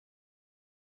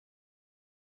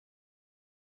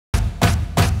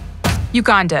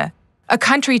Uganda, a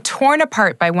country torn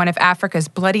apart by one of Africa's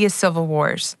bloodiest civil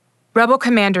wars. Rebel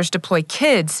commanders deploy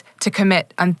kids to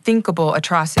commit unthinkable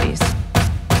atrocities.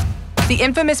 The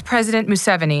infamous President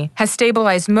Museveni has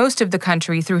stabilized most of the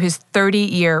country through his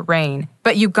 30-year reign,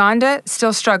 but Uganda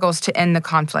still struggles to end the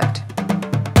conflict.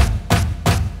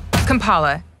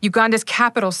 Kampala, Uganda's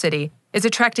capital city, is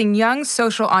attracting young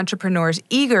social entrepreneurs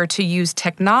eager to use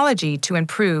technology to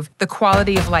improve the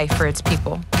quality of life for its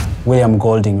people. William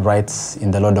Golding writes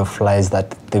in The Lord of Flies that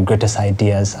the greatest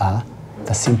ideas are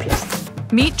the simplest.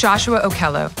 Meet Joshua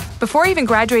Okello. Before even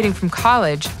graduating from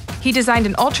college, he designed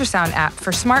an ultrasound app for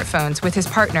smartphones with his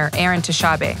partner, Aaron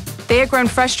Tashabe. They had grown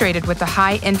frustrated with the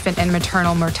high infant and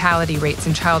maternal mortality rates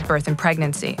in childbirth and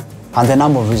pregnancy. And the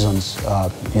number of reasons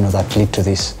that lead to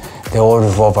this, they all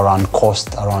revolve around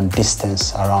cost, around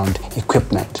distance, around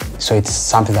equipment. So it's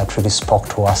something that really spoke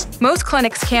to us. Most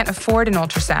clinics can't afford an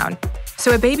ultrasound,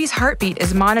 so a baby's heartbeat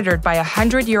is monitored by a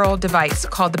 100-year-old device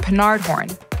called the Pinard horn.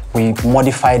 We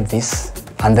modified this,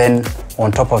 and then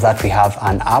on top of that, we have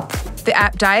an app. The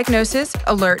app diagnoses,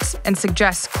 alerts, and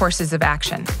suggests courses of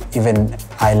action. Even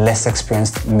our less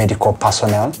experienced medical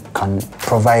personnel can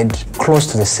provide close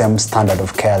to the same standard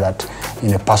of care that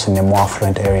a person in a more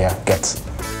affluent area gets.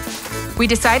 We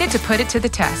decided to put it to the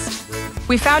test.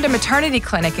 We found a maternity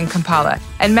clinic in Kampala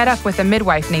and met up with a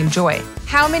midwife named Joy.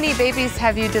 How many babies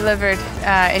have you delivered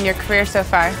in your career so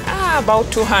far?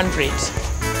 About 200.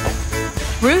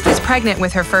 Ruth is pregnant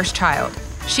with her first child.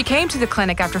 She came to the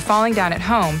clinic after falling down at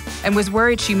home and was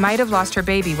worried she might have lost her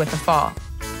baby with the fall.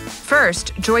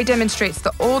 First, Joy demonstrates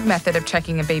the old method of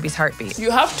checking a baby's heartbeat.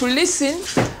 You have to listen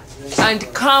and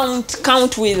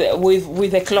count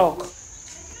with a clock.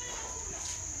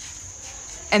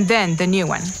 And then the new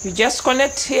one. You just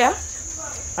connect here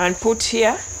and put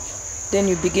here, then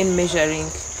you begin measuring.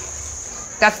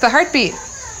 That's the heartbeat.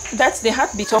 That's the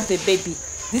heartbeat of the baby.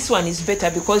 This one is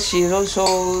better because she is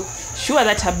also sure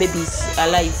that her baby is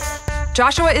alive.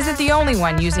 Joshua isn't the only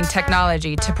one using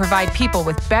technology to provide people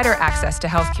with better access to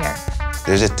healthcare.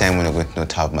 There's a time when we're going to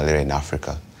not have malaria in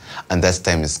Africa, and that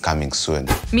time is coming soon.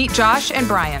 Meet Josh and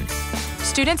Brian,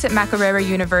 students at Makerere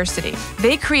University.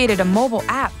 They created a mobile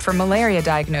app for malaria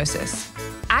diagnosis.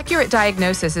 Accurate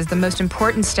diagnosis is the most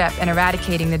important step in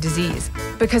eradicating the disease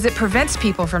because it prevents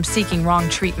people from seeking wrong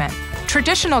treatment.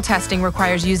 Traditional testing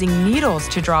requires using needles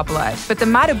to draw blood, but the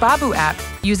Matibabu app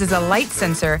uses a light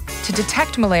sensor to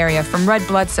detect malaria from red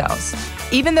blood cells.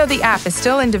 Even though the app is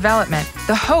still in development,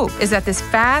 the hope is that this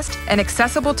fast and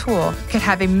accessible tool could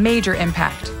have a major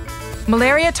impact.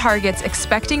 Malaria targets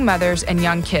expecting mothers and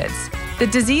young kids. The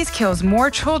disease kills more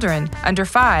children under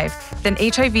 5 than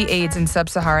HIV/AIDS in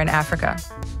sub-Saharan Africa.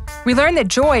 We learned that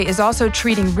Joy is also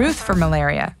treating Ruth for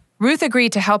malaria. Ruth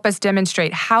agreed to help us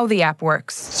demonstrate how the app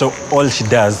works. So all she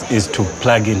does is to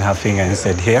plug in her finger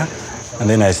inside here, and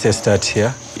then I say start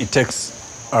here. It takes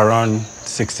around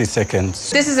 60 seconds.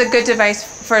 This is a good device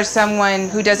for someone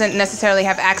who doesn't necessarily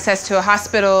have access to a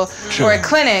hospital or a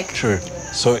clinic. True.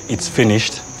 So it's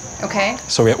finished. Okay.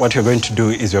 So what you're going to do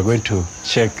is you're going to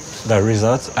check the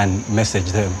results and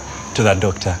message them to the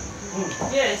doctor.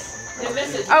 Yes, the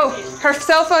message. Oh, her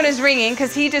cell phone is ringing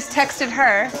because he just texted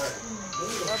her.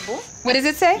 What does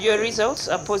it say? Your results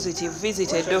are positive.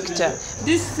 Visit a doctor.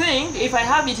 This thing, if I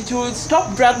have it, it will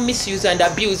stop drug misuse and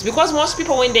abuse. Because most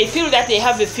people, when they feel that they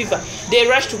have a fever, they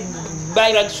rush to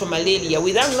buy drugs for malaria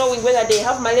without knowing whether they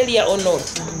have malaria or not.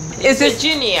 It's a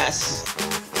genius.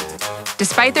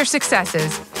 Despite their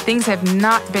successes, things have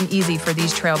not been easy for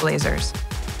these trailblazers.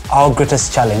 Our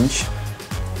greatest challenge,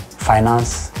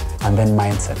 finance and then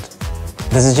mindset.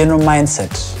 There's a general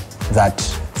mindset that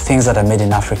things that are made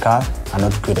in Africa are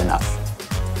not good enough.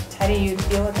 How do you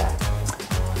deal with that?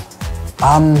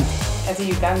 As a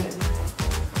Ugandan?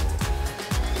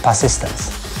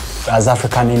 Persistence. As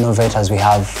African innovators, we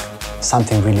have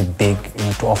something really big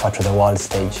to offer to the world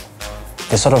stage.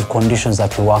 The sort of conditions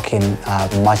that we work in are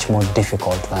much more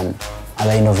difficult than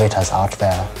other innovators out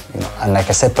there. And like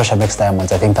I said, pressure makes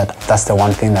diamonds. I think that that's the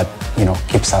one thing that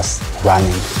keeps us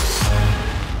running.